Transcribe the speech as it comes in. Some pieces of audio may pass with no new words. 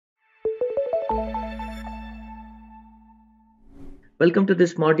Welcome to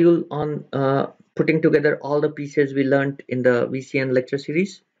this module on putting together all the pieces we learned in the VCN lecture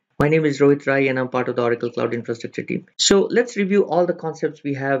series. My name is Rohit Rai and I'm part of the Oracle Cloud Infrastructure team. So let's review all the concepts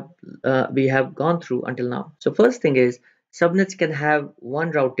we have gone through until now. So first thing is subnets can have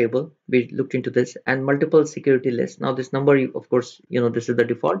one route table. We looked into this and multiple security lists. Now this number, of course, this is the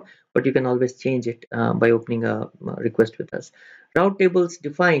default, but you can always change it by opening a request with us. Route tables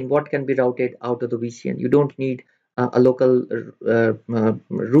define what can be routed out of the VCN. You don't need a local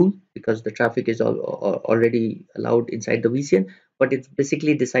rule because the traffic is already allowed inside the VCN, but it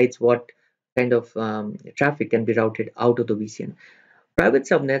basically decides what kind of traffic can be routed out of the VCN. Private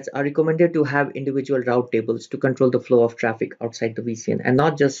subnets are recommended to have individual route tables to control the flow of traffic outside the VCN, and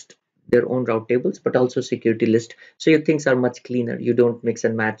not just their own route tables, but also security list. So your things are much cleaner. You don't mix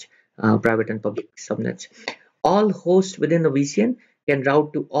and match private and public subnets. All hosts within a VCN can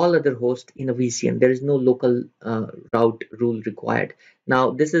route to all other hosts in a VCN. There is no local route rule required.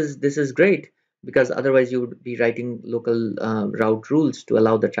 Now this is great because otherwise you would be writing local route rules to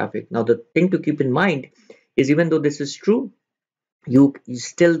allow the traffic. Now the thing to keep in mind is even though this is true, you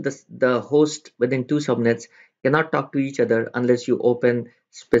still the host within two subnets cannot talk to each other unless you open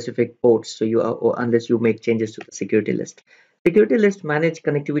specific ports. So or unless you make changes to the security list. Security list manage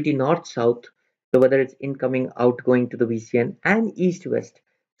connectivity north south, so whether it's incoming outgoing to the VCN and east west.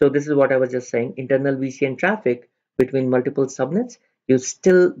 So this is what I was just saying, internal VCN traffic between multiple subnets, you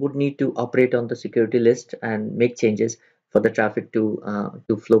still would need to operate on the security list and make changes for the traffic to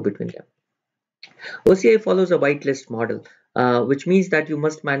flow between them. OCI follows a whitelist model, which means that you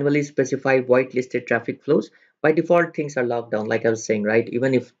must manually specify whitelisted traffic flows. By default, things are locked down, like I was saying, right?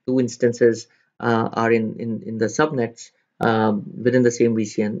 Even if two instances are in the subnets within the same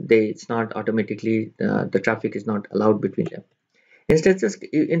VCN, it's not automatically, the traffic is not allowed between them.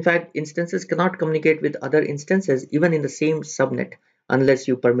 In fact, instances cannot communicate with other instances even in the same subnet unless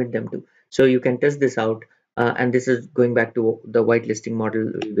you permit them to. So you can test this out, and this is going back to the whitelisting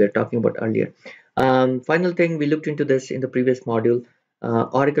model we were talking about earlier. Final thing, we looked into this in the previous module.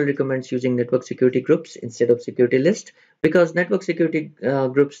 Oracle recommends using network security groups instead of security list because network security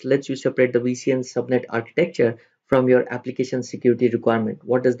groups lets you separate the VCN subnet architecture from your application security requirement.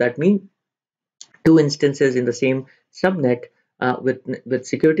 What does that mean? Two instances in the same subnet with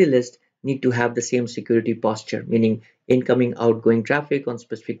security list need to have the same security posture, meaning incoming outgoing traffic on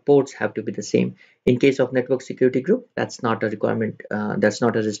specific ports have to be the same. In case of network security group, that's not a requirement, that's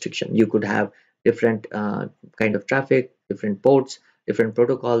not a restriction. You could have different kind of traffic, different ports, different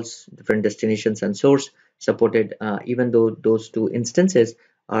protocols, different destinations and source supported, even though those two instances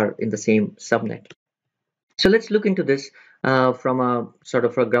are in the same subnet. So let's look into this from a sort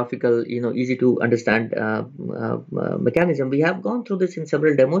of a graphical, easy to understand mechanism. We have gone through this in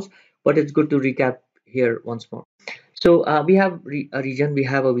several demos, but it's good to recap here once more. So we have a region, we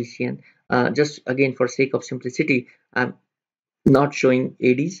have a VCN. Just again, for sake of simplicity, I'm not showing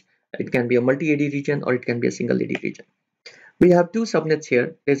ADs. It can be a multi-AD region or it can be a single AD region. We have two subnets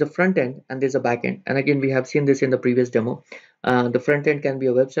here. There's a front end and there's a back end. And again, we have seen this in the previous demo. The front end can be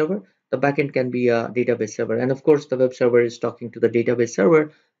a web server. The back end can be a database server. And of course, the web server is talking to the database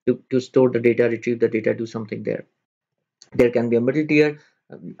server to store the data, retrieve the data, do something there. There can be a middle tier.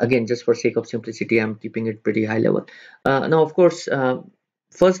 Again, just for sake of simplicity, I'm keeping it pretty high level. Now, of course,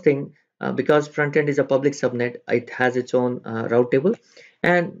 first thing, because front end is a public subnet, it has its own route table,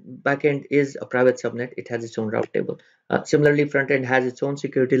 and backend is a private subnet, it has its own route table. Similarly, front end has its own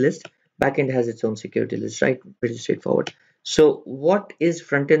security list, backend has its own security list, right? Pretty straightforward. So what is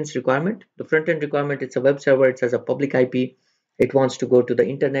front end's requirement? The front end requirement, it's a web server, it has a public IP, it wants to go to the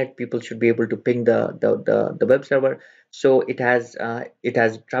internet, people should be able to ping the web server. So it has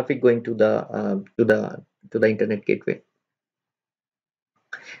traffic going to the internet gateway.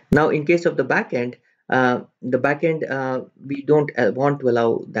 Now, in case of the backend, we don't want to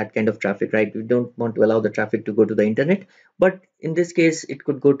allow that kind of traffic, right? We don't want to allow the traffic to go to the internet. But in this case, it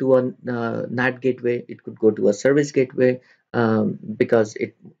could go to a NAT gateway, it could go to a service gateway, because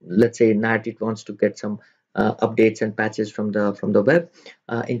let's say NAT, it wants to get some updates and patches from the web.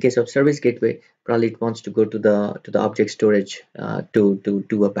 In case of service gateway, probably it wants to go to the object storage to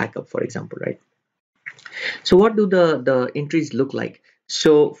do a backup, for example, right? So what do the entries look like?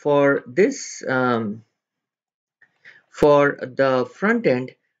 So for this, for the front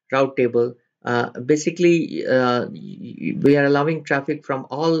end route table, basically we are allowing traffic from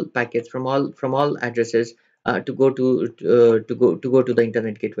all packets, from all addresses to go to the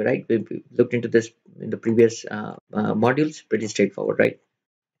internet gateway, right? We looked into this in the previous modules. Pretty straightforward, right?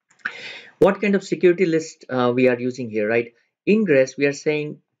 What kind of security list we are using here, right? Ingress, we are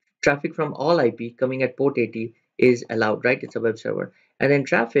saying traffic from all IP coming at port 80 is allowed, right? It's a web server. And then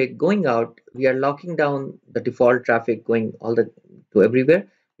traffic going out, we are locking down the default traffic going all the to everywhere.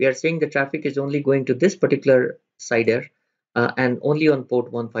 We are saying the traffic is only going to this particular CIDR and only on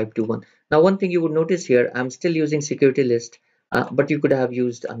port 1521. Now, one thing you would notice here, I'm still using security list, but you could have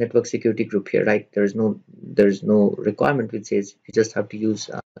used a network security group here, right? There is no requirement which says you just have to use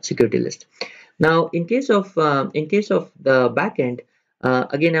security list. Now, in case of the backend,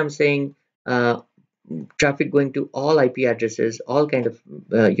 again, I'm saying traffic going to all IP addresses, all kind of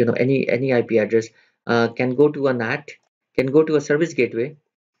any IP address can go to a NAT, can go to a service gateway,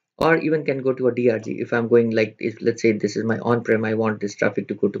 or even can go to a DRG. If I'm going, like, if let's say this is my on-prem, I want this traffic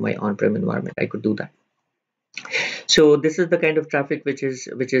to go to my on-prem environment, I could do that. So this is the kind of traffic which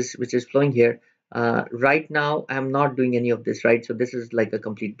is flowing here. Right now I'm not doing any of this, right? So this is like a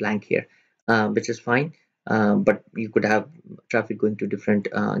complete blank here, which is fine. But you could have traffic going to different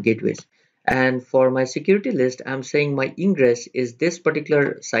gateways. And for my security list, I'm saying my ingress is this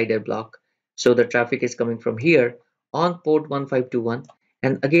particular CIDR block. So the traffic is coming from here on port 1521.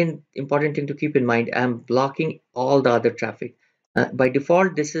 And again, important thing to keep in mind, I'm blocking all the other traffic. By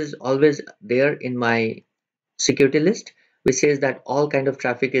default, this is always there in my security list, which says that all kind of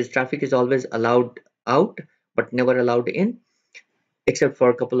traffic is always allowed out but never allowed in, except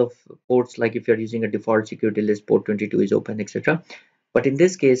for a couple of ports, like if you're using a default security list, port 22 is open, etc. But in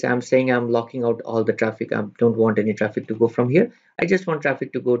this case, I'm saying I'm locking out all the traffic. I don't want any traffic to go from here. I just want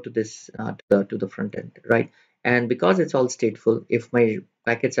traffic to go to this to the front end, right? And because it's all stateful, if my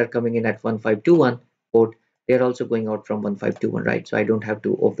packets are coming in at 1521 port, they're also going out from 1521, right? So I don't have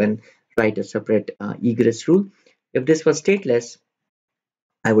to write a separate egress rule. If this was stateless,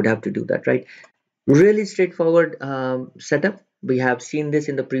 I would have to do that, right? Really straightforward setup. We have seen this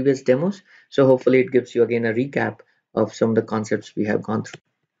in the previous demos, so hopefully it gives you again a recap of some of the concepts we have gone through.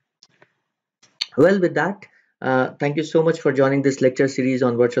 Well, with that, thank you so much for joining this lecture series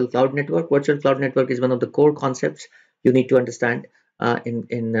on virtual cloud network. Virtual cloud network is one of the core concepts you need to understand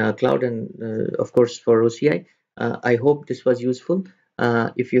in cloud, and of course for OCI. I hope this was useful.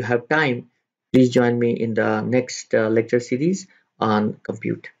 If you have time, please join me in the next lecture series on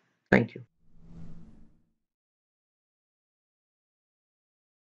compute. Thank you.